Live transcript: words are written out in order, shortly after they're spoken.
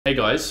Hey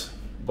guys,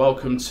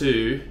 welcome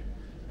to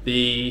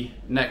the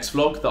next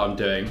vlog that I'm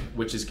doing,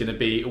 which is going to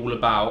be all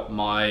about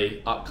my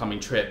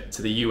upcoming trip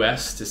to the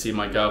US to see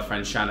my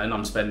girlfriend Shannon.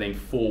 I'm spending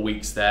 4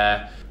 weeks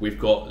there. We've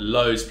got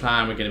loads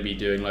planned. We're going to be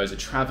doing loads of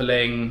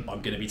traveling.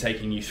 I'm going to be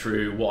taking you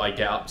through what I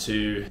get up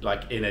to,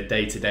 like in a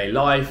day-to-day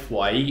life,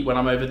 what I eat when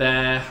I'm over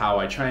there, how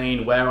I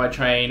train, where I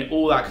train,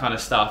 all that kind of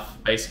stuff.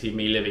 Basically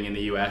me living in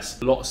the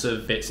US. Lots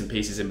of bits and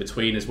pieces in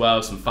between as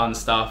well, some fun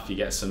stuff. You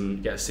get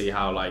to see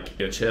how like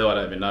you're chill. I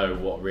don't even know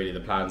what really the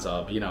plans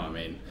are, but you know what I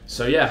mean.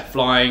 So yeah,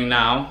 flying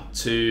now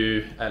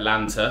to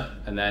Atlanta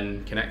and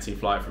then connecting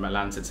flight from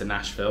Atlanta to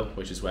Nashville,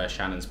 which is where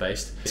Shannon's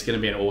based. It's gonna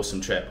be an awesome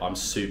trip. I'm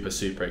super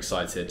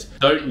excited.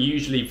 Don't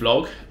usually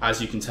vlog,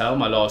 as you can tell.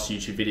 My last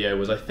YouTube video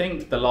was, I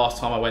think, the last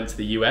time I went to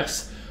the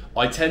US.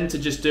 I tend to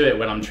just do it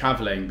when I'm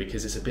traveling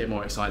because it's a bit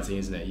more exciting,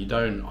 isn't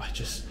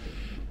it?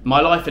 My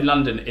life in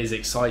London is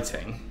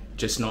exciting,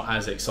 just not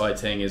as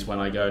exciting as when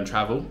I go and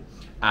travel.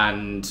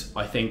 And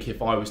I think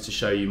if I was to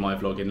show you my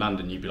vlog in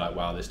London, you'd be like,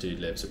 wow, this dude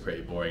lives a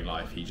pretty boring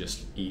life. He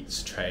just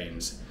eats,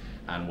 trains,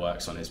 and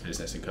works on his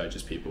business and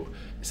coaches people.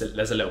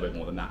 There's a little bit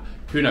more than that.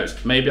 Who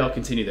knows? Maybe I'll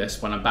continue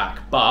this when I'm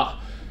back. But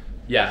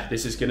yeah,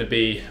 this is gonna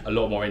be a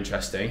lot more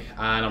interesting,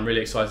 and I'm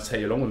really excited to take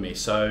you along with me.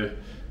 So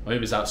my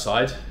Uber's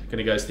outside,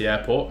 gonna go to the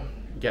airport,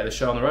 get the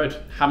show on the road.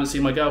 Haven't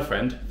seen my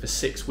girlfriend for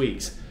 6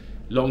 weeks.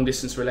 Long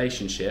distance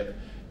relationship.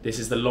 This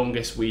is the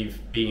longest we've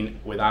been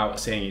without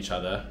seeing each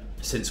other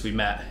since we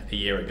met a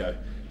year ago.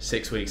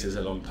 6 weeks is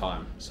a long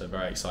time, so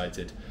very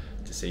excited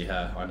to see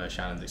her. I know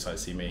Shannon's excited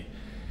to see me.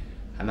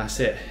 And that's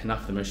it,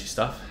 enough of the mushy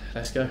stuff.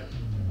 Let's go.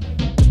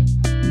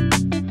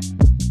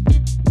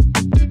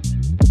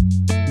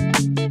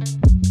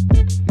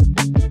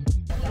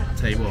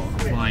 Tell you what, I'm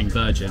flying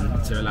Virgin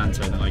to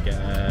Atlanta and then I get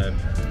an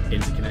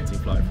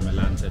interconnecting flight from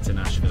Atlanta to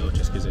Nashville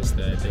just because it's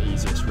the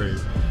easiest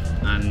route.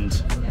 And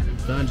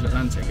Virgin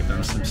Atlantic have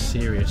done some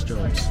serious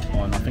jobs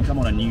on, I think I'm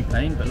on a new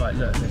plane, but like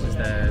look, this is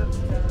their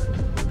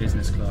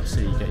business class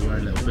seat. You get your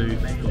own little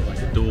booth, you've got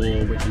like a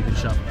door which you can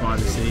shut for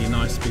privacy,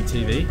 nice big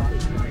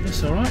TV.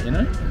 It's alright, you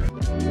know?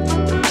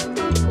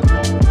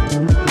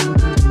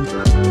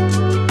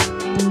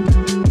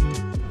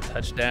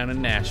 Touchdown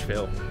in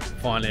Nashville.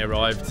 Finally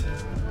arrived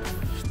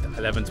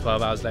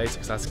 11-12 hours later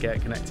because I had to get a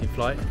connecting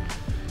flight.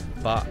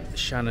 But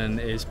Shannon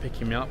is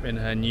picking me up in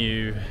her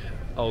new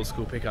old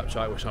school pickup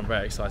truck, which I'm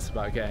very excited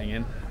about getting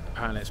in.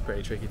 Apparently it's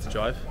pretty tricky to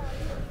drive.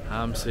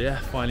 So yeah,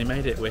 finally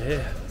made it, we're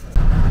here.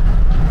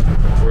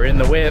 We're in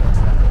the whip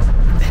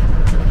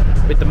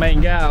with the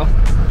main gal.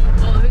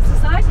 Well, who's the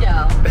side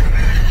gal?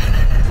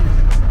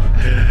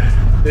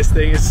 This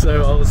thing is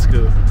so old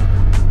school.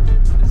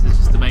 This is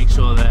just to make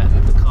sure that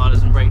the car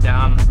doesn't break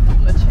down.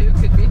 But who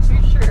could be too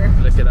sure?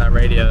 Look at that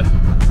radio.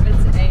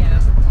 It's an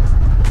AM.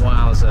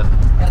 Wowza.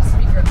 Got a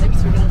speaker up there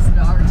so we can listen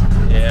to our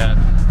tunes. Yeah.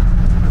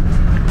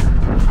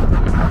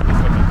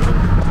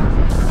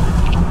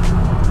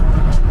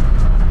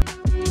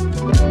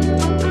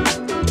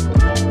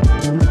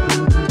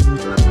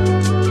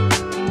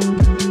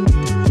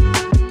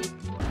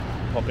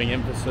 Popping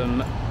in for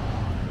some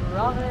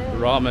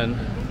ramen.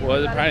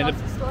 Well, apparently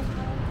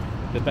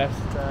the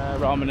best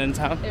ramen in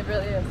town. It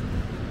really is.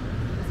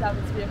 This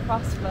happens to be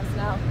across from us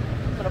now.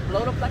 I'm gonna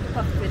blow it up like a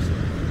pufferfish.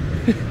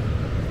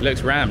 It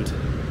looks rammed.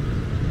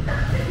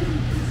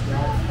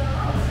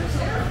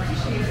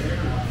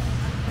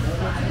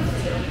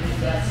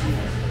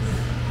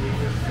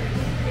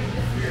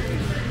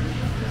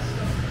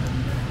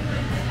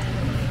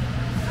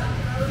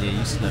 Yeah,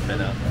 you snip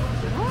it up.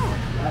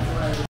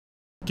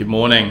 Good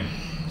morning.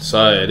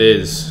 So it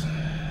is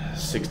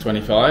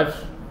 6:25.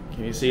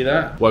 Can you see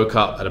that? Woke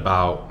up at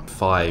about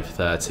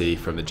 5:30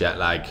 from the jet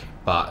lag,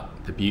 but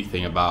the beauty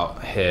thing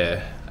about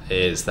here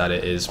is that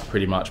it is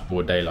pretty much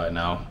broad daylight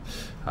now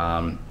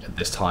at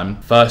this time.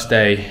 First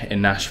day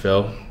in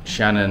Nashville.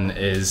 Shannon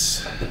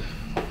is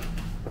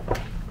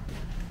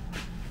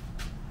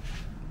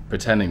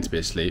pretending to be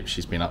asleep.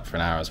 She's been up for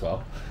an hour as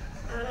well.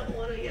 I don't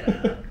want to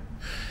get up.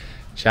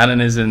 Shannon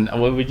isn't.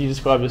 What would you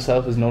describe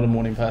yourself as? Not a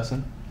morning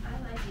person? I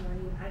like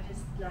morning. I'm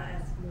just not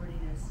as morning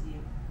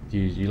as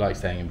you. You like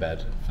staying in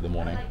bed for the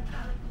morning? I like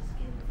just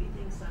getting a few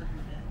things done in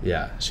bed.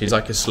 Yeah, she's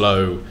like a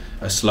slow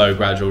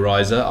gradual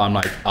riser. I'm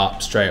like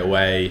up straight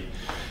away,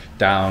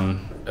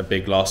 down a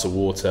big glass of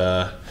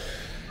water,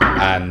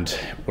 and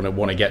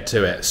want to get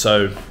to it.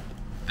 So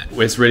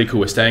it's really cool.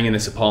 We're staying in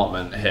this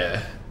apartment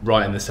here,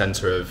 right in the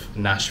center of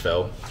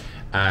Nashville,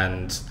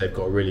 and they've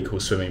got a really cool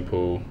swimming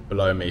pool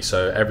below me.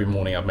 So every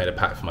morning I've made a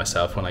pact for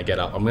myself when I get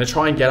up. I'm going to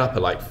try and get up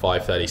at like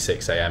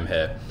 5:36 a.m.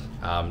 here,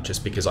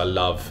 just because I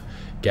love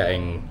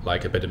getting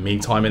like a bit of me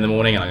time in the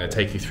morning, and I'm going to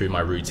take you through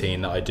my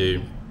routine that I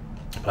do.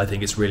 But I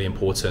think it's really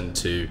important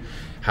to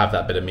have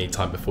that bit of me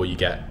time before you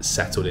get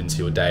settled into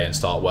your day and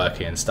start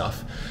working and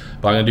stuff.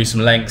 But I'm going to do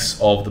some lengths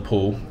of the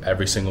pool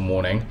every single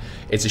morning.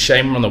 It's a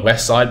shame I'm on the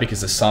west side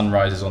because the sun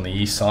rises on the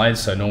east side,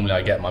 so normally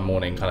I get my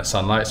morning kind of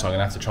sunlight, so I'm going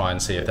to have to try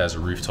and see if there's a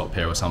rooftop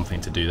here or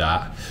something to do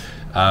that.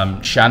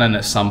 Shannon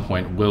at some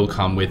point will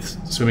come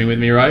swimming with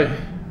me, right?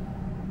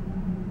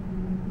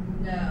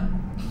 No.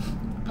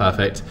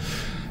 Perfect.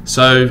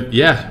 So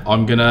yeah,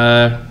 I'm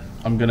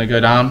gonna go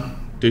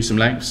down, do some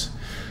lengths.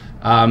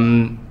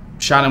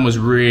 Shannon was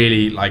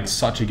really like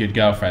such a good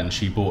girlfriend.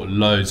 She bought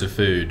loads of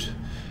food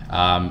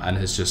and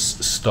has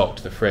just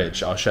stocked the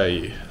fridge. I'll show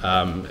you.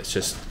 It's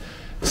just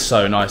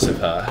so nice of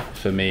her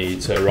for me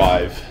to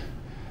arrive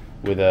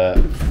with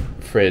a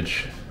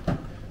fridge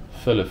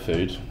full of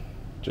food.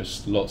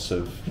 Just lots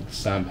of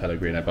San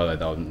Pellegrino. By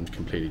the way, I'm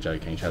completely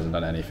joking. She hasn't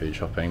done any food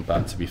shopping,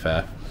 but to be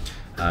fair,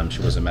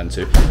 she wasn't meant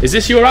to. Is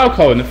this your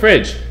alcohol in the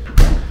fridge?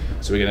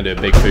 So we're going to do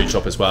a big food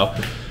shop as well.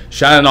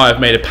 Shannon and I have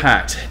made a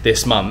pact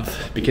this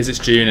month, because it's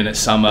June and it's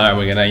summer and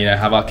we're going to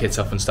have our kids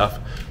off and stuff.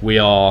 We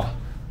are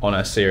on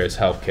a serious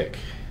health kick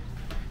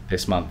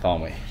this month,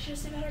 aren't we? Should have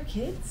said about our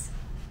kids?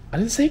 I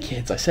didn't say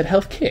kids, I said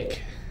health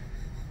kick.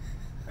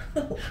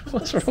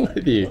 What's wrong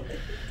with you?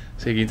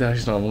 So you can tell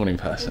she's not a morning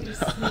person.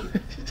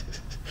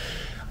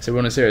 So we're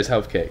on a serious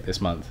health kick this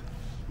month.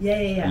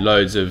 Yeah.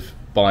 Loads of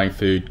buying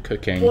food,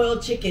 cooking.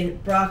 Boiled chicken,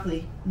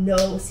 broccoli,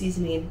 no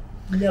seasoning,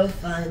 no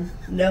fun,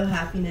 no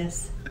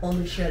happiness,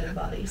 only shredded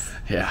bodies.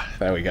 Yeah,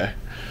 there we go.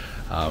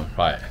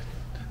 Right,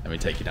 let me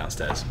take you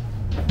downstairs.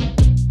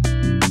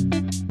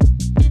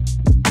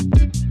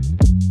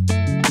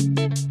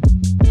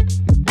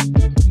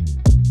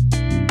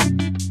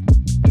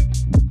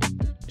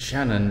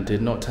 Shannon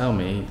did not tell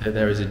me that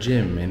there is a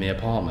gym in the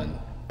apartment.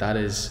 That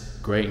is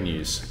great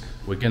news.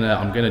 I'm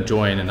gonna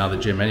join another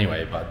gym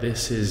anyway, but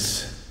this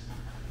is...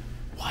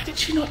 Why did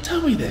she not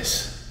tell me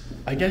this?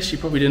 I guess she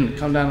probably didn't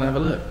come down and have a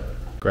look.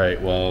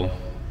 Great, well,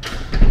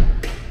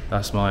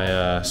 that's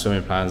my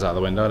swimming plans out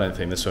the window. I don't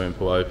think the swimming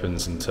pool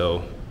opens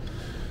until,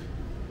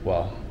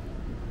 well,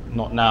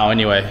 not now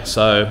anyway.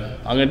 So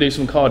I'm gonna do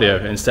some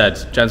cardio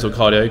instead, gentle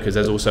cardio, because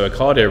there's also a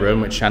cardio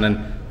room, which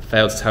Shannon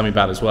failed to tell me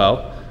about as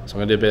well. So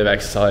I'm gonna do a bit of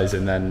exercise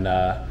and then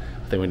I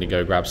think we need to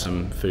go grab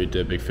some food,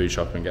 do a big food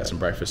shop and get some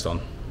breakfast on.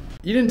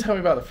 You didn't tell me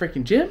about the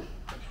freaking gym?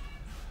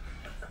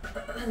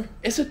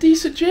 It's a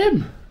decent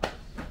gym.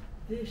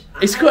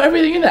 It's got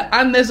everything in there,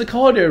 and there's a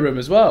cardio room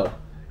as well.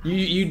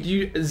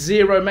 You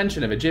zero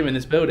mention of a gym in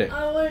this building.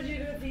 I wanted you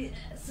to be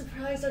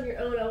surprised on your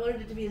own. I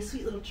wanted it to be a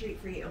sweet little treat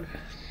for you.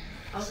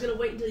 I was going to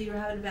wait until you were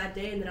having a bad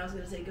day, and then I was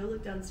going to say, go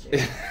look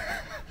downstairs.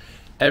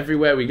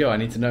 Everywhere we go, I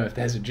need to know if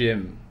there's a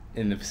gym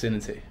in the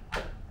vicinity.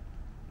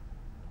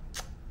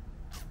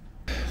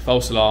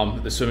 False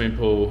alarm, the swimming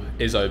pool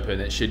is open.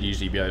 It should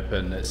usually be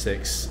open at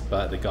 6,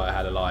 but the guy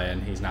had a lie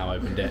and he's now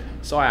opened it.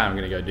 So I am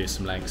going to go do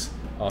some lengths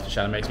after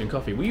Shannon makes me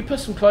coffee. Will you put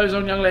some clothes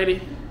on, young lady?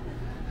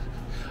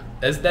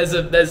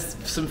 There's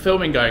some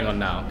filming going on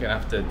now. Gonna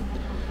have to.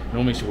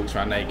 Normally she walks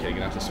around naked.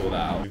 Gonna have to sort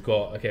that out. We've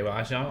got okay. Well,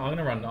 actually, I'm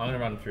gonna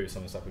run through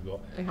some of the stuff we've got.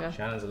 Okay.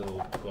 Shannon's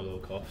got a little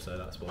cough, so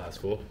that's what that's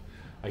for.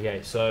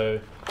 Okay, so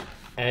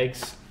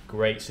eggs,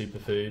 great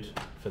superfood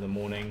for the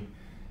morning.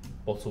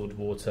 Bottled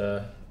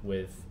water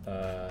with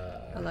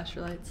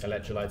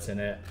electrolytes in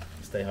it.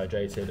 Stay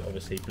hydrated.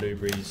 Obviously,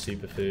 blueberries,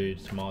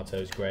 superfood.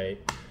 Tomatoes, great.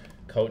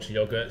 Culture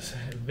yogurt.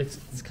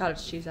 It's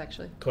cottage cheese,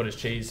 actually. Cottage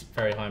cheese,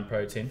 very high in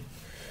protein.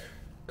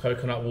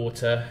 Coconut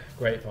water,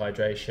 great for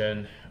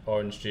hydration.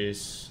 Orange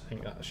juice, I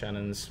think that's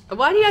Shannon's.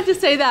 Why do you have to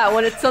say that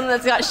when it's something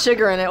that's got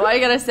sugar in it? Why are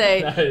you gonna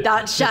say no,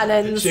 that's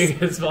Shannon's?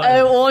 Sugar's fine.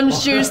 Oh, orange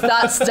juice,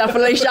 that's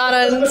definitely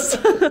Shannon's.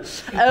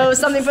 Oh,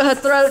 something for her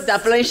throat,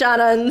 definitely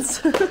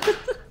Shannon's.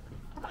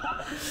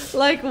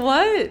 Like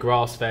what?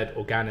 Grass-fed,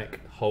 organic,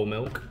 whole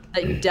milk.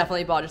 That you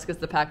definitely bought just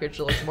because the package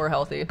looks more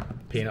healthy.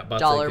 Peanut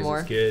butter because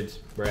it's good.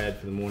 Bread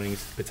for the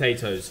mornings.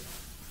 Potatoes,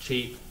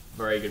 cheap,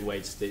 very good way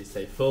to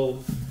stay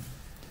full.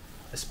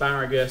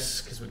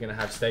 Asparagus, because we're going to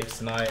have steaks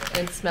tonight.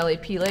 And smelly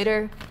pea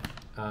later.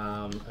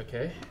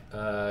 Okay.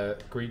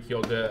 Greek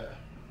yogurt.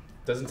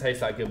 Doesn't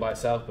taste that good by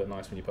itself, but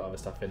nice when you put other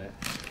stuff in it.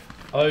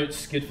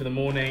 Oats, good for the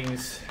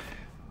mornings.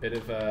 Bit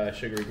of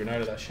sugary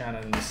granola, that's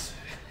Shannon's.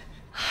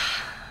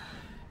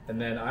 And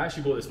then I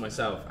actually bought this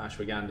myself,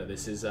 ashwagandha.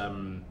 This is,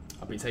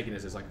 I've been taking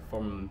this as like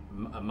from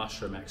a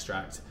mushroom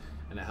extract,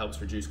 and it helps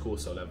reduce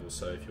cortisol levels.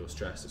 So if you're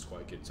stressed, it's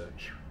quite good to.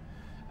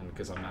 And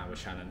because I'm now with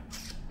Shannon.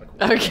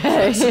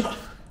 Okay.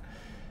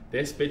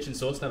 This bitch and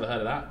sauce, never heard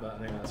of that, but I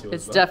think that's yours.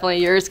 It's definitely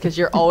yours because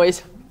you're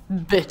always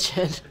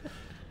bitching.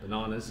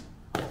 Bananas.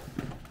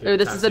 Ooh,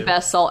 this is the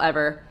best salt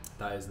ever.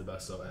 That is the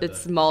best salt ever.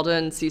 It's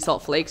Malden sea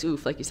salt flakes. Ooh,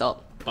 flaky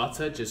salt.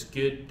 Butter, just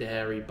good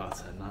dairy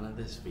butter. None of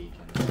this vegan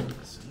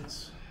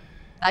nonsense.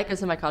 That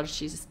goes in my cottage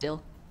cheese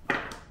still.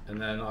 And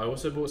then I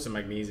also bought some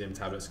magnesium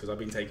tablets because I've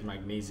been taking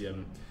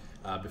magnesium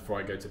before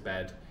I go to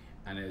bed,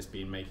 and it has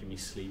been making me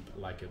sleep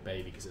like a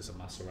baby because it's a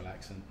muscle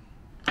relaxant.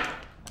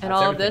 And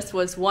all of this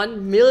was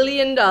 $1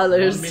 million.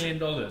 $1 million.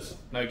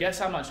 No, guess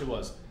how much it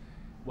was.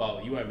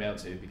 Well, you won't be able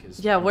to because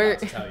yeah, I'm about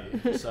to tell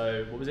you.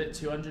 So what was it?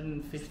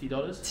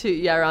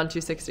 $250? Yeah, around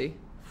 $260.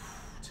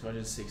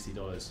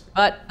 $260.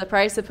 But the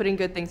price of putting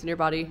good things in your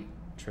body.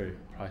 True,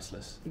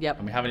 priceless. Yep.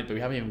 And we haven't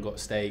even got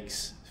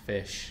steaks,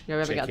 fish, yeah,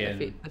 we haven't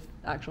chicken, got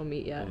the actual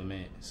meat yet. All the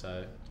meat.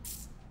 So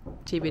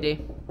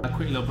TBD. A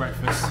quick little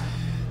breakfast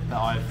that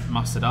I've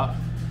mustered up.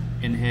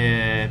 In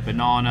here,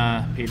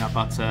 banana, peanut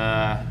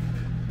butter,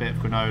 bit of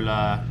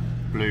granola,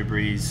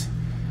 blueberries,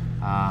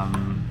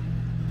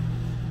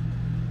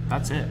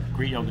 That's it.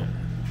 Greek yogurt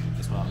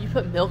as well. You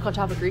put milk on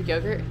top of Greek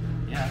yogurt?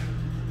 Yeah.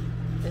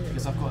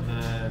 Because I've got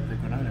the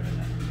granola in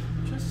there.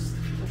 Just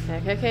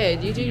Okay. I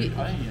need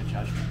your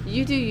judgment.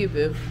 You do you,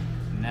 boo.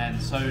 And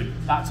then, so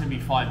that took me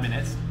 5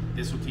 minutes.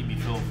 This will keep me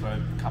filled for a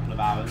couple of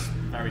hours.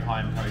 Very high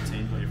in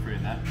protein, got your fruit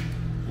in there.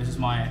 This is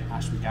my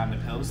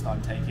ashwagandha pills that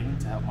I'm taking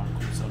to help my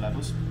cortisol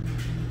levels.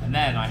 And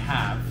then I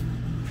have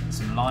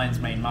some lion's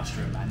mane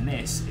mushroom, and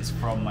this is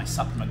from my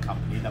supplement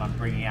company that I'm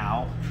bringing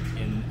out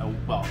in a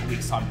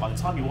week's time. By the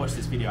time you watch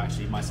this video,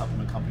 actually, my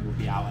supplement company will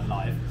be out and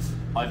live.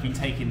 I've been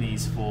taking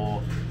these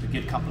for a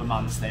good couple of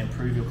months. They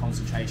improve your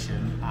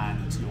concentration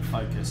and your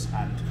focus,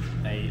 and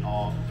they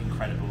are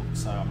incredible.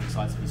 So I'm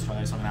excited to try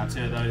those. So I'm gonna have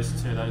two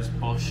of those,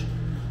 Bosch.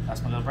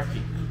 That's my little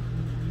brekkie.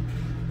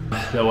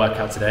 Little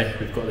workout today.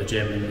 We've got the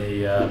gym in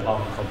the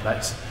apartment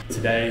complex.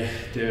 Today,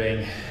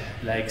 doing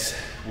legs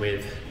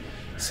with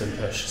some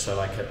push, so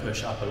like a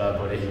push upper lower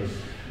body.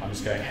 I'm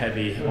just going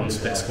heavy on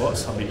split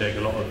squats. I've been doing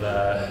a lot of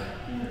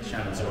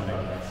Shannon's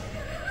running.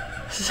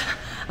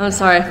 I'm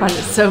sorry, I find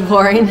it so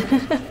boring.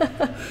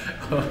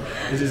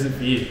 This isn't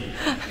for you.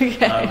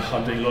 Okay.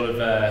 I'm doing a lot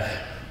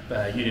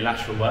of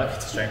unilateral work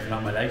to strengthen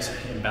up my legs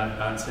in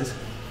balances.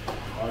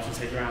 I'll just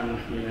take around,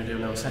 we're going to do a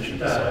little session.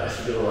 So,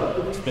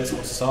 split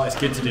squats to start. It's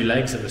good to do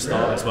legs at the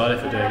start as well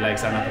if you're doing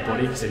legs and upper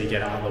body, because then you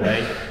get it out of the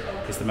way.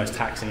 It's the most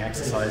taxing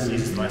exercise,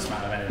 uses the most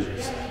amount of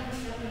energy. So.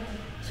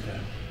 Let's go.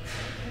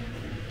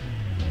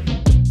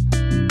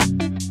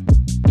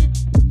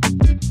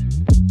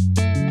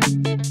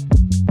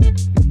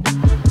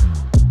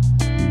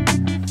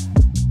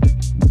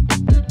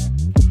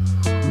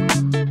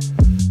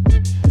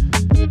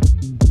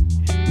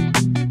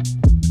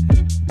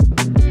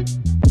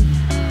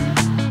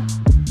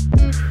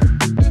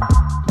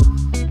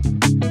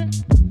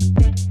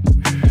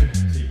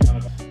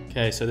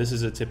 Okay, so this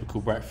is a typical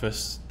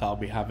breakfast that I'll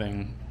be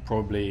having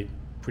probably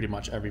pretty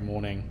much every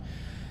morning.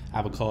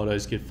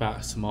 Avocados, good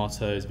fats,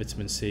 tomatoes,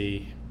 vitamin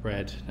C,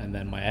 bread, and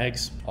then my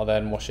eggs. I'll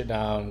then wash it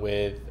down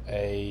with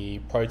a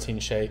protein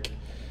shake,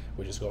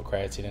 which has got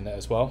creatine in it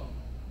as well.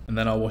 And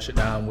then I'll wash it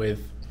down with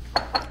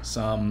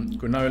some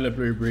granola,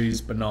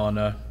 blueberries,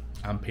 banana,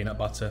 and peanut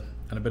butter,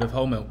 and a bit of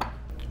whole milk.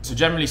 So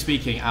generally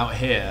speaking, out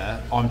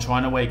here, I'm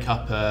trying to wake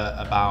up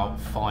at about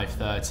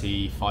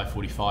 5:30,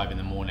 5:45 in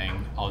the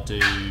morning. I'll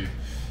do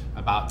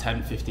about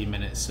 10-15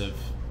 minutes of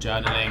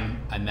journaling,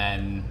 and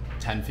then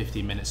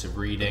 10-15 minutes of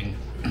reading.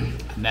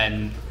 And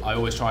then I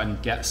always try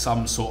and get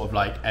some sort of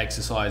like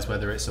exercise,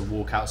 whether it's a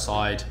walk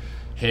outside.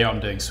 Here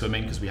I'm doing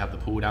swimming because we have the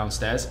pool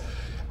downstairs.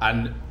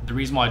 And the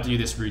reason why I do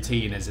this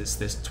routine is it's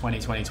this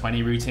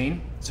 20-20-20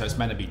 routine. So it's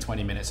meant to be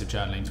 20 minutes of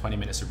journaling, 20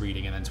 minutes of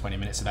reading, and then 20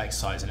 minutes of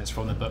exercise. And it's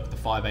from the book, The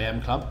 5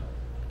 AM Club,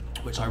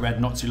 which I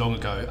read not too long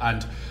ago.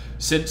 And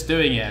since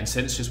doing it and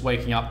since just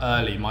waking up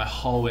early, my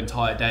whole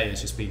entire day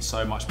has just been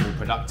so much more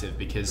productive,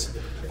 because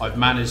I've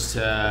managed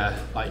to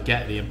like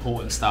get the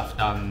important stuff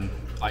done,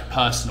 like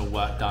personal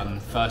work done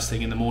first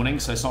thing in the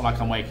morning. So it's not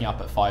like I'm waking up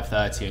at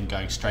 5:30 and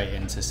going straight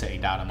into sitting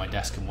down at my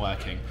desk and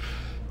working.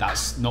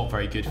 That's not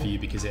very good for you,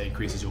 because it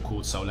increases your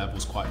cortisol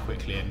levels quite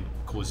quickly and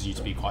causes you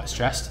to be quite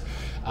stressed.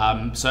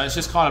 So it's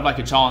just kind of like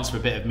a chance for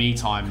a bit of me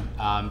time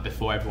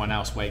before everyone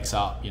else wakes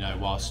up, you know,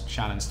 whilst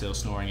Shannon's still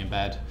snoring in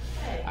bed.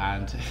 Hey,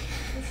 and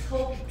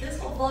this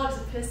whole vlog's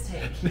a piss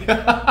take.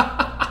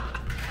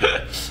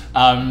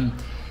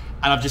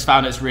 And I've just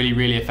found it's really,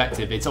 really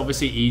effective. It's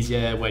obviously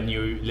easier when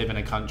you live in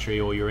a country,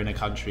 or you're in a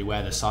country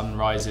where the sun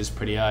rises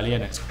pretty early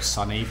and it's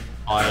sunny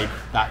by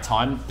that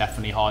time.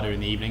 Definitely harder in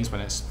the evenings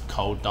when it's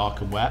cold,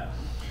 dark and wet.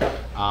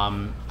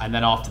 And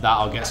then after that,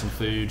 I'll get some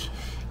food,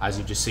 as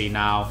you've just seen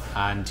now,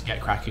 and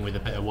get cracking with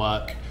a bit of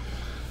work.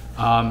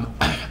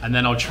 And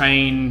then I'll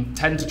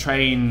tend to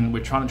train,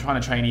 we're trying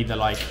to train either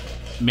like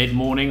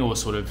mid-morning or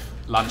sort of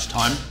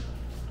lunchtime.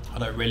 I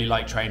don't really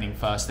like training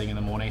first thing in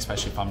the morning,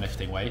 especially if I'm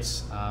lifting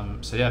weights.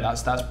 So yeah,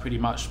 that's pretty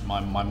much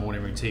my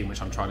morning routine,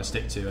 which I'm trying to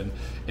stick to. And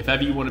if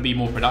ever you want to be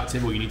more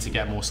productive, or you need to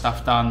get more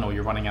stuff done, or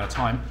you're running out of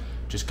time,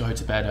 just go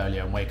to bed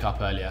earlier and wake up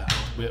earlier.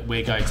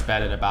 We're going to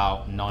bed at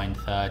about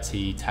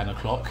 9:30, 10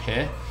 o'clock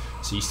here.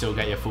 So you still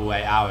get your full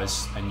 8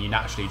 hours, and you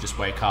naturally just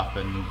wake up,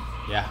 and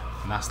yeah,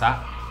 and that's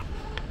that.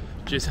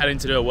 Just heading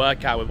to do a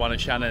workout with one of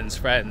Shannon's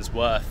friends,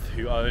 Worth,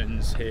 who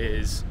owns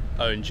his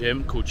own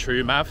gym called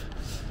True Mav.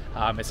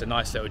 It's a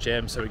nice little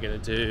gym, so we're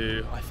going to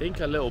do, I think,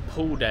 a little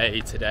pull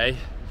day today.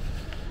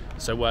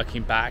 So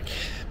working back,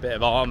 a bit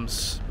of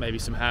arms, maybe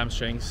some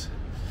hamstrings.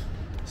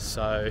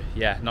 So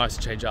yeah, nice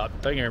to change up.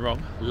 Don't get me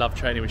wrong, I love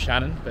training with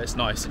Shannon, but it's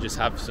nice to just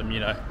have some, you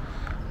know,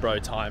 bro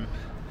time,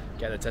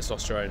 get the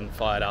testosterone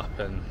fired up,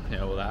 and you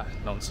know, all that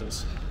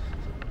nonsense.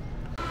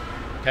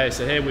 Okay,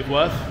 so here with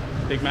Worth,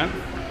 big man,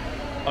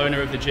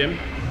 owner of the gym,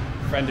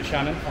 friend of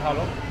Shannon for how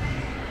long?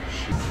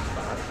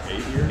 8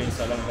 years? Been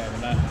so long ago,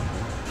 isn't it?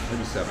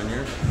 Maybe 7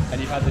 years.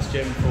 And you've had this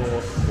gym for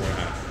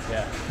 4.5.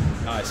 Yeah,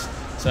 nice.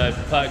 So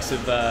perks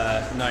of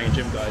knowing a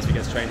gym, guys, we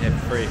get to train here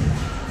for free.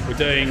 We're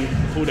doing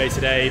a full day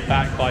today,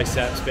 back,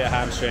 biceps, bit of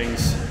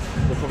hamstrings.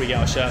 We'll probably get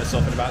our shirts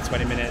off in about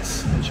 20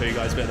 minutes and show you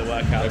guys a bit of the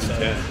workout. So,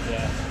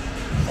 yeah,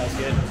 sounds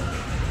good.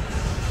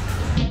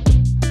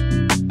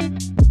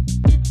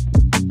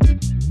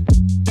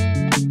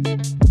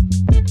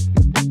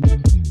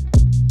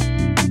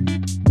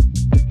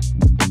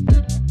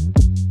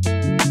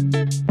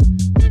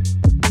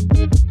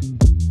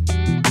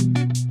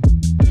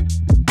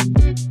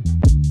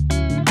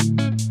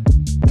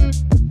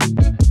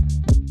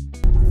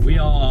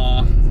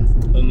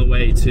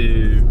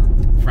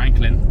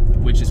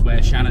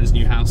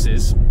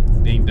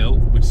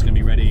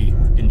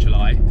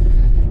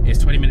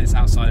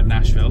 of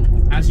Nashville.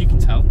 As you can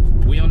tell,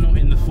 we are not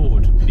in the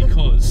Ford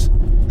because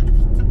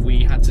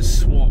we had to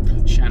swap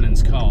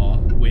Shannon's car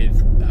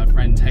with her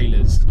friend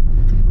Taylor's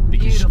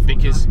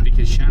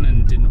because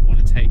Shannon didn't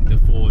want to take the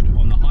Ford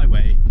on the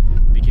highway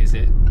because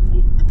it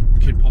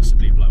could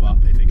possibly blow up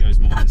if it goes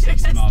more than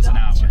 60 miles an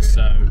hour. True.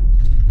 So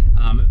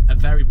a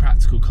very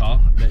practical car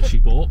that she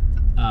bought.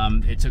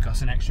 It took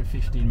us an extra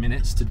 15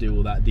 minutes to do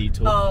all that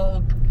detour.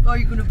 Oh, are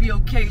you gonna be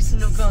okay,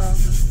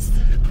 Snuggles?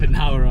 But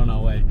now we're on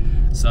our way.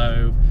 So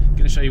I'm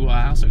going to show you what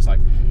our house looks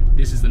like.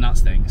 This is the nuts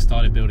thing.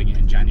 Started building it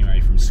in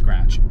January from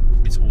scratch.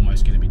 It's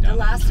almost going to be done. The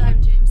last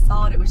time James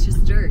saw it, it was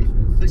just dirt.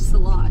 It was just a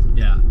lot.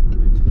 Yeah.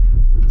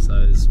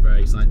 So it's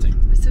very exciting.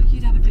 It was so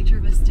cute to have a picture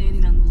of us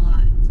standing on the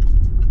lot.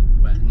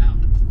 Where now?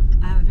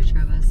 I have a picture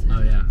of us.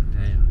 Oh yeah.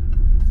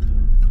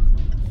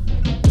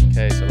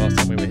 Okay, so last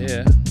time we were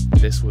here,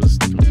 this was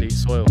complete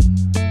soil. Look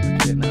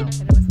at it now.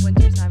 And it was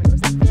winter time. It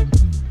was.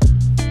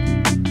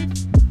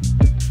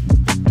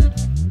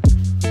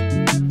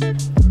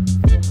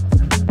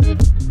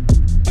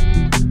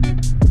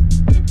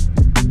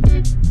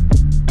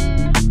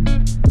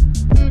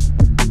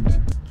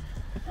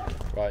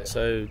 Right,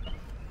 so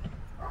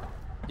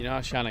you know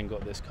how Shannon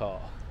got this car?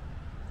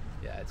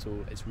 Yeah,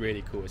 it's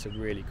really cool. It's a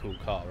really cool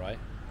car, right?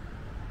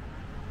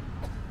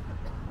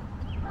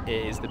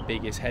 It is the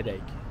biggest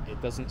headache.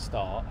 It doesn't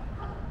start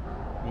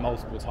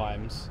multiple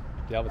times.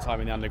 The other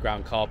time in the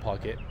underground car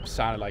park, it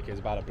sounded like it was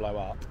about to blow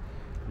up.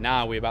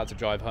 Now we're about to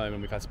drive home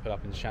and we've had to put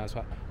up into Shannon's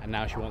flat, and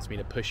now she wants me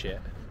to push it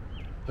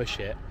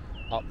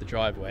up the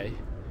driveway,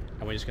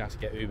 and we're just gonna have to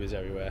get Ubers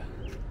everywhere.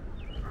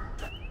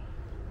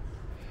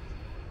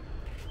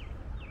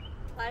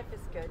 Life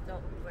is good,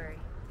 don't worry.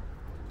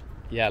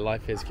 Yeah,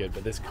 life is good,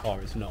 but this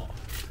car is not.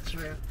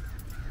 True.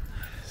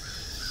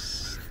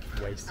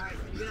 Waste. Alright,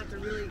 you're gonna have to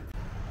really.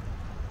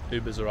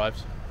 Uber's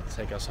arrived to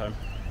take us home.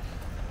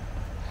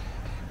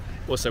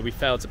 Also, we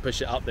failed to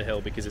push it up the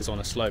hill because it's on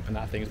a slope and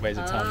that thing weighs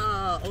a ton.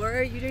 Oh,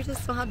 or you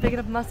just don't have big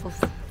enough muscles.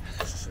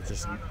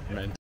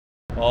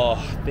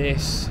 Oh,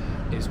 this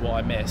is what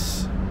I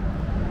miss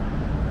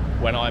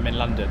when I'm in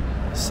London.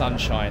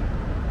 Sunshine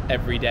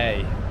every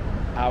day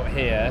out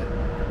here.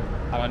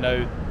 And I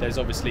know there's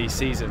obviously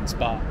seasons,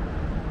 but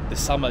the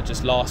summer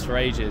just lasts for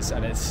ages,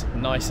 and it's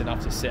nice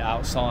enough to sit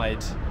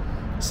outside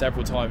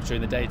several times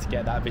during the day to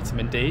get that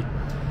vitamin D.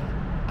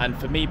 And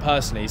for me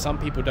personally, some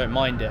people don't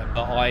mind it,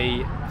 but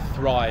I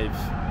thrive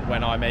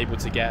when I'm able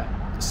to get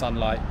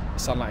sunlight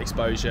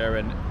exposure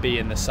and be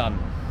in the sun.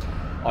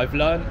 I've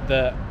learned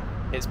that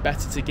it's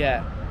better to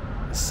get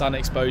sun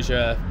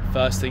exposure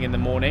first thing in the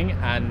morning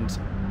and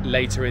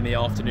later in the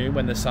afternoon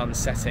when the sun's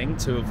setting,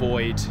 to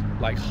avoid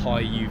like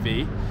high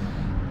UV,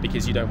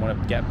 because you don't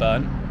want to get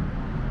burnt.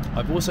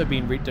 I've also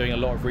been doing a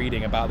lot of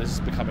reading about, this is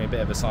becoming a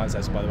bit of a science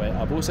lesson by the way,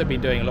 I've also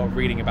been doing a lot of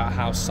reading about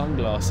how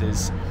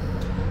sunglasses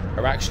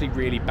are actually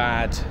really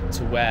bad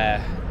to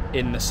wear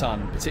in the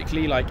sun,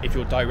 particularly like if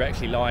you're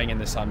directly lying in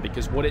the sun,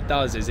 because what it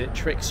does is it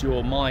tricks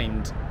your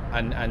mind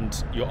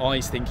and your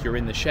eyes think you're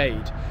in the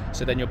shade,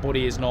 so then your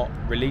body is not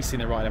releasing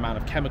the right amount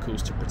of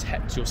chemicals to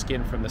protect your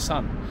skin from the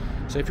sun.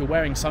 So if you're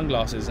wearing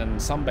sunglasses and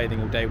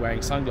sunbathing all day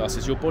wearing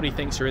sunglasses, your body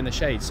thinks you're in the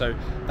shade, so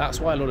that's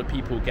why a lot of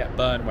people get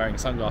burnt wearing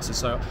sunglasses.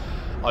 So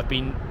I've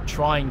been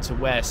trying to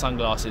wear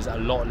sunglasses a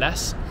lot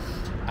less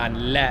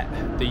and let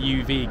the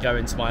UV go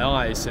into my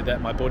eyes so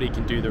that my body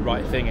can do the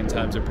right thing in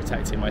terms of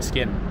protecting my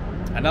skin.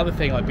 Another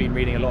thing I've been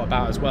reading a lot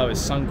about as well is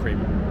sun cream,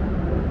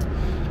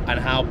 and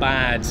how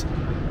bad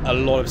a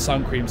lot of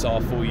sun creams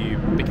are for you,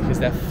 because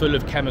they're full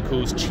of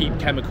chemicals, cheap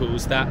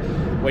chemicals, that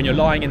when you're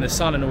lying in the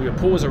sun and all your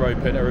pores are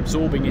open, are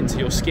absorbing into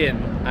your skin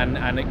and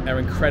are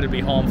incredibly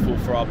harmful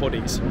for our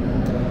bodies.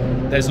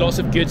 There's lots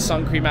of good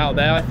sun cream out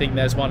there. I think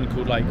there's one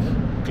called like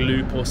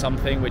Gloop or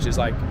something, which is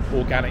like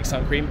organic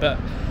sun cream, but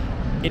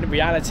in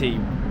reality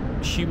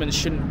humans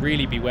shouldn't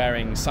really be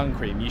wearing sun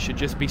cream. You should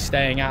just be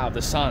staying out of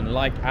the sun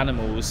like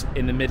animals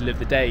in the middle of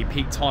the day,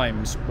 peak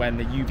times when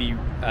the UV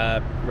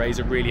rays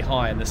are really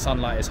high and the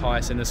sunlight is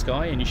highest in the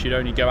sky, and you should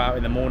only go out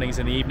in the mornings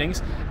and the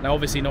evenings. Now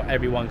obviously not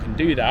everyone can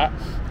do that,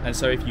 and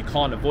so if you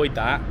can't avoid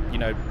that, you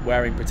know,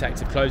 wearing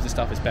protective clothes and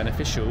stuff is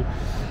beneficial.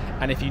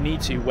 And if you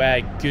need to, wear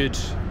good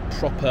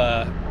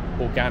proper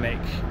organic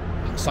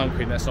sun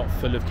cream that's not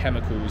full of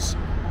chemicals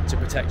to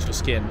protect your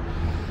skin.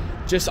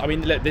 I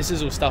mean, look, this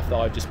is all stuff that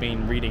I've just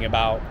been reading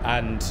about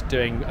and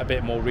doing a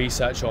bit more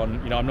research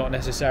on. You know, I'm not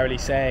necessarily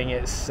saying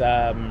it's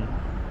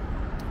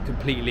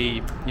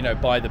completely, you know,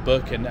 by the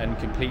book and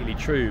completely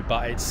true,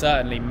 but it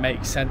certainly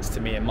makes sense to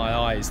me in my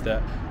eyes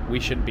that we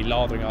shouldn't be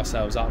lathering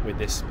ourselves up with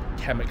this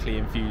chemically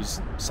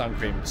infused sun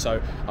cream.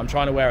 So I'm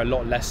trying to wear a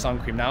lot less sun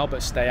cream now,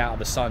 but stay out of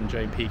the sun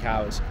during peak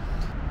hours.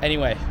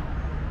 Anyway,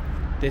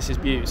 this is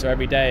beauty. So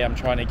every day I'm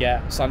trying to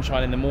get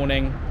sunshine in the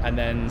morning and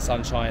then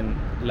sunshine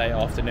late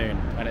afternoon,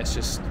 and it's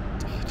just,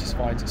 I just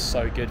find it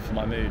so good for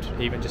my mood,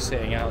 even just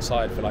sitting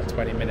outside for like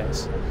 20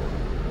 minutes.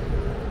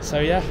 So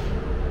yeah,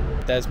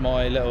 there's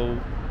my little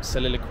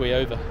soliloquy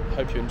over.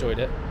 Hope you enjoyed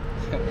it.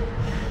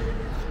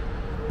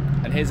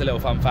 And here's a little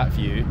fun fact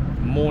for you: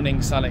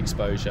 morning sun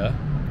exposure,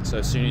 so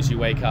as soon as you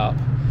wake up,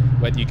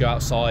 whether you go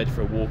outside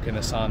for a walk in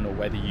the sun or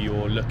whether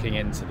you're looking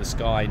into the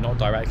sky, not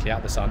directly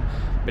at the sun,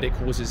 but it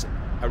causes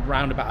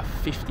around about a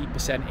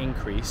 50%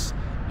 increase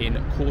in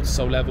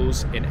cortisol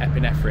levels, in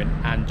epinephrine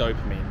and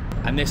dopamine.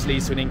 And this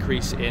leads to an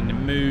increase in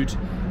mood,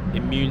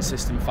 immune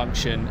system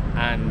function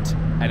and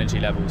energy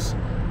levels.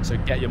 So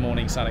get your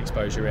morning sun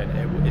exposure in.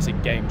 It's a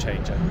game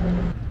changer.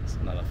 It's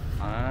another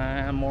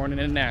fine morning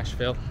in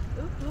Nashville.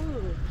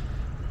 Ooh.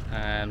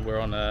 And we're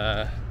on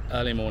a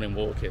early morning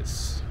walk.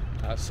 It's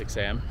about 6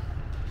 a.m.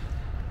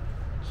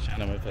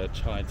 Shannon with her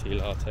chai tea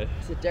latte.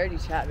 It's a dirty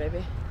chat,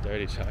 baby.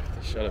 Dirty chai with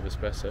a shot of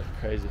espresso.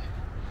 Crazy.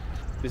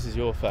 This is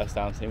your first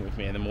outing with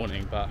me in the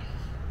morning, but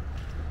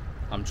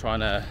I'm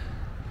trying to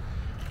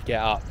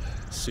get up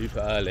super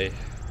early,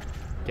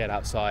 get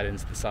outside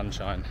into the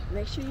sunshine.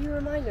 Make sure you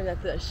remind him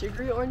that the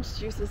sugary orange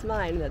juice is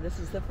mine, that this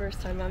is the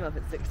first time I'm up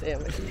at 6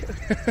 a.m. with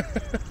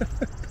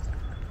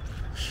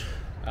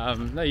you.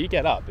 No, you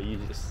get up, but you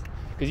just,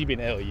 because you've been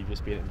ill, you've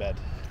just been in bed.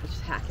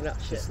 Just hacking up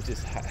shit.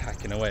 Just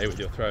hacking away with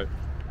your throat.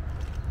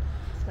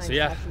 It's nice so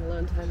yeah, having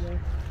alone time there.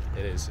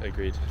 It is,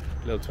 agreed.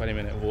 A little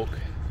 20-minute walk,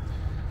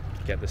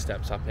 get the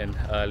steps up in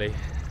early,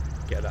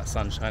 get that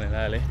sunshine in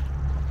early.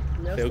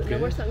 No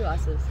more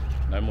sunglasses.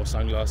 No more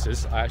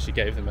sunglasses. I actually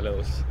gave them a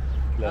little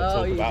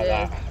talk about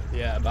that.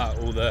 Yeah, about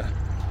all the...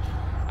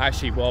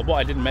 Actually, well, what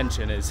I didn't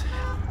mention is,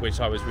 which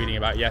I was reading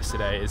about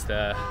yesterday, is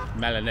the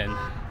melanin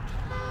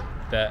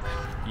that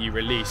you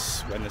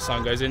release when the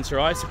sun goes into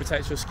your eyes to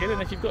protect your skin.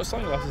 And if you've got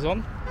sunglasses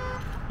on,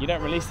 you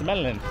don't release the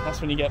melanin.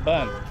 That's when you get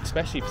burnt,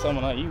 especially for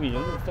someone like you with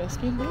your little fair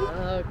skin, dude.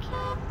 Okay.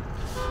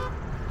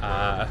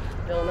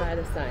 Bill Nye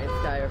the science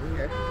guy over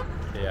here.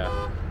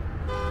 Yeah.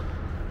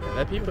 And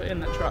there are people in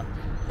that truck.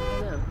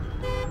 I know.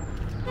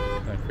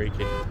 So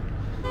freaky.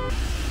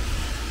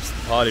 It's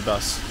the party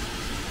bus.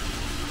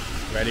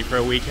 Ready for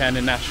a weekend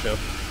in Nashville.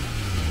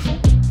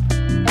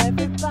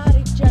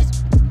 Everybody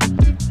just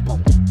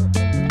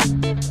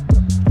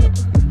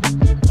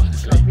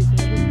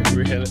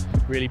Honestly,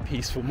 really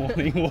peaceful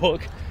morning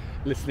walk,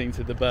 listening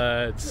to the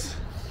birds.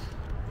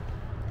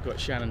 Got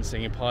Shannon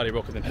singing party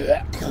rock and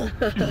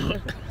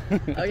then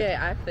Okay,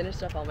 I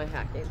finished up all my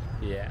hacking.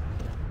 Yeah.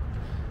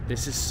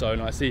 This is so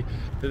nice. See,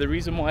 the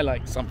reason why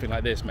like something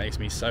like this makes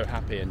me so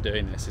happy in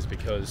doing this is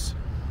because,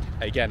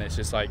 again, it's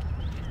just like,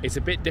 it's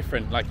a bit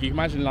different. Like, you can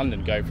imagine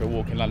London, going for a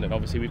walk in London.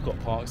 Obviously, we've got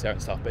parks there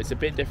and stuff, but it's a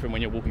bit different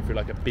when you're walking through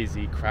like a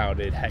busy,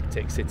 crowded,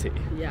 hectic city.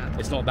 Yeah.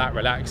 It's not that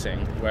relaxing.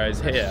 Whereas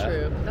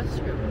here, That's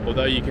true.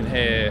 although you can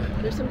hear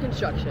There's some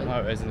construction.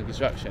 oh, there's in the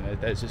construction,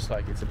 there's just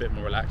like, it's a bit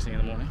more relaxing in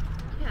the morning.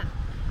 Yeah.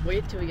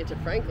 Wait till we get to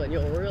Franklin.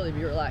 You'll really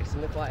be relaxed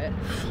in the quiet.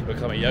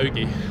 Become a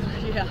yogi.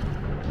 Yeah.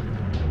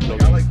 I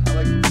like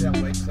to see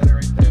that lake center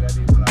right there.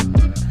 That'd be what I'm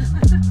gonna.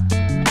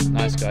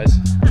 Nice, guys.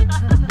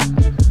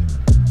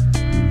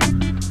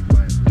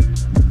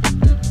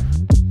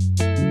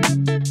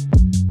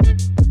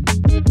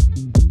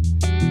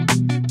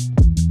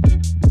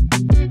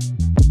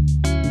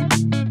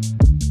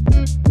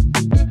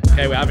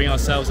 Okay, we're having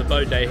ourselves a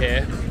boat day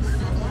here.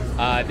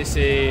 This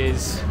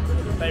is...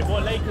 Babe,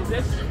 what lake is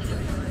this?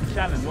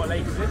 Shannon, what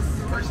lake is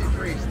this? Percy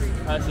Priest.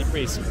 Percy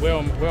Priest. We're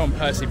on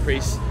Percy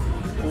Priest.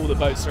 All the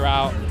boats are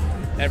out.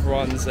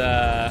 Everyone's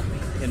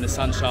in the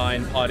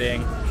sunshine,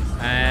 partying.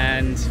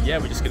 And yeah,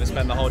 we're just gonna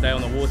spend the whole day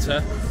on the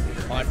water.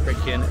 I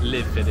freaking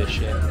live for this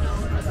shit.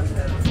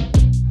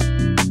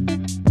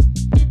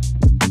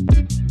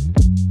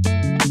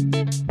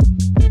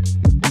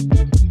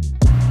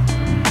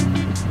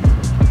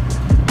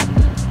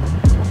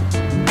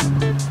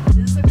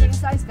 This is a queen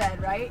size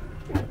bed, right?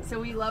 So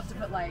we love to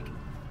put like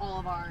all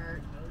of our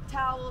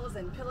towels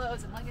and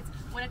pillows and blankets.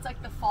 When it's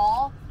like the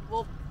fall,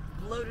 we'll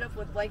load it up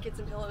with blankets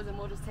and pillows and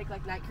we'll just take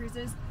like night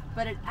cruises.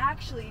 But it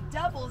actually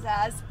doubles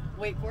as,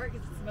 wait for it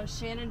because it's the most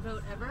Shannon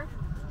boat ever.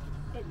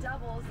 It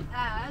doubles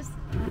as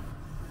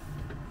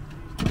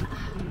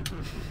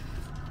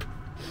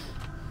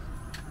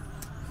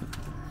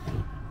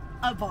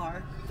a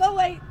bar. But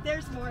wait,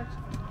 there's more.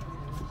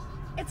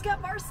 It's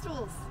got bar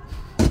stools.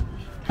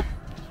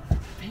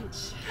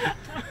 Bitch.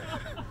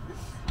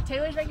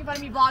 Taylor's making fun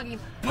of me vlogging,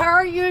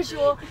 per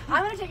usual.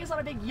 I'm gonna take us on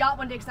a big yacht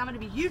one day because I'm gonna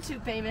be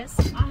YouTube famous.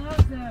 I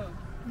hope so.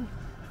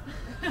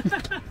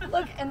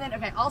 Look, and then,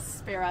 okay, I'll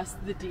spare us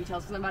the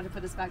details because I'm about to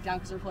put this back down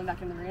because we're pulling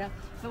back in the marina.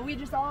 But we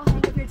just all hang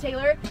up here.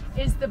 Taylor,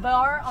 is the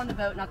bar on the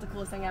boat not the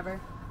coolest thing ever?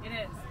 It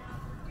is.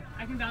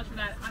 I can vouch for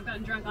that. I've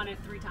gotten drunk on it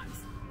 3 times.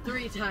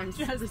 3 times.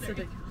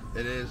 Specific.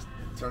 It is.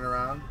 Turn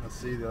around. Let's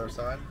see the other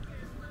side.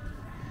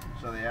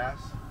 Show the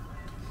ass.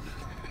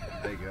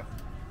 There you go.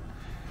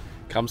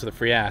 Come to the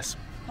free ass.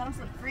 Comes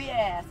with free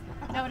ass.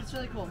 No, but it's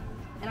really cool.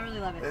 And I really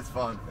love it. It's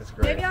fun. It's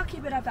great. Maybe I'll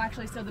keep it up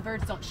actually so the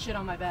birds don't shit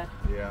on my bed.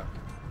 Yeah.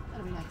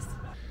 That'll be nice.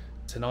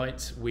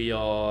 Tonight we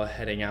are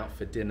heading out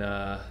for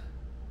dinner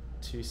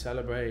to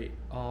celebrate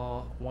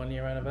our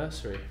 1-year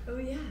anniversary. Oh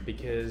yeah.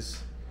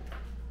 Because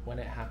when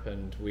it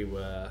happened, we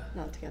were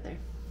Not together.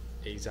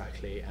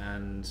 exactly,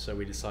 and so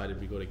we decided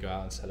we got to go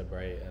out and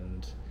celebrate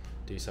and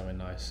do something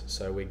nice.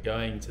 So we're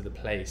going to the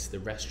place, the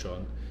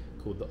restaurant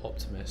called The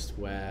Optimist,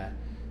 where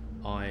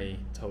I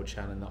told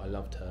Shannon that I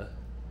loved her,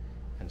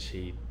 and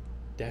she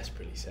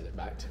desperately said it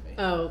back to me.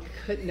 Oh,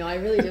 no, I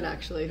really did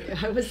actually.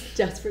 I was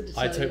desperate to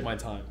tell I you. took my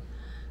time.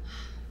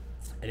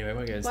 Anyway,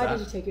 we're going to Why that.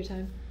 did you take your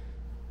time?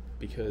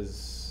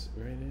 Because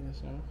we're doing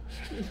this now.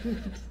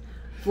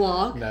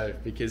 Vlog? No,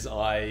 because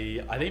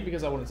I think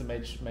because I wanted to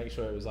make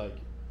sure it was like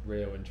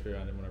real and true. I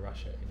didn't want to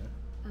rush it, you know.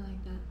 I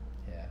like that.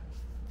 Yeah.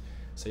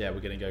 So yeah,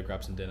 we're gonna go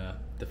grab some dinner.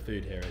 The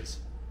food here is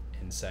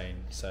insane.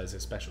 So it's a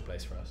special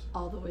place for us.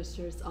 All the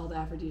oysters, all the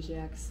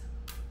aphrodisiacs.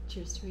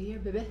 Cheers to a year,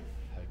 baby.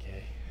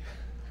 Okay.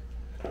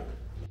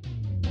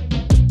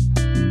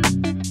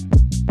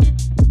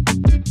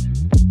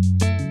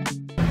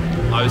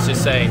 I was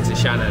just saying to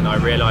Shannon, I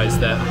realised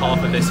that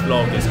half of this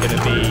vlog is going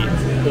to be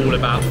all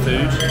about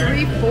food.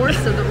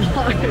 3/4 of the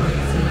vlog.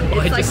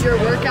 It's like your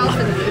workouts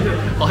and food.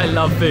 I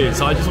love food,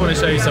 so I just want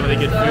to show you some of the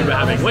good food we're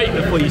having. Wait,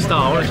 before you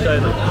start, I want to show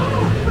them.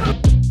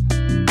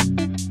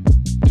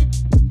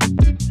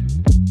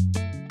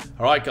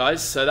 Alright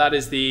guys, so that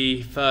is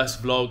the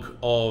first vlog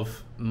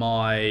of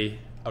my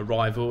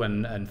arrival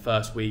and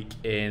first week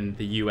in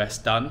the US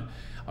done.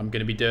 I'm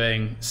going to be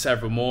doing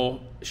several more.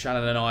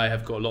 Shannon and I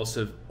have got lots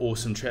of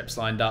awesome trips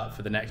lined up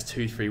for the next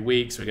 2-3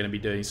 weeks. We're going to be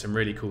doing some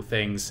really cool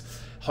things.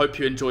 Hope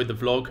you enjoyed the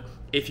vlog.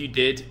 If you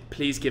did,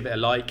 please give it a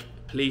like,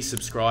 please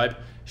subscribe,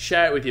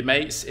 share it with your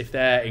mates if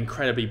they're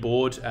incredibly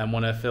bored and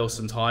want to fill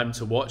some time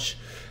to watch.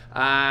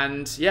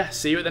 And yeah,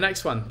 see you at the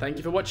next one. Thank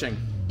you for watching.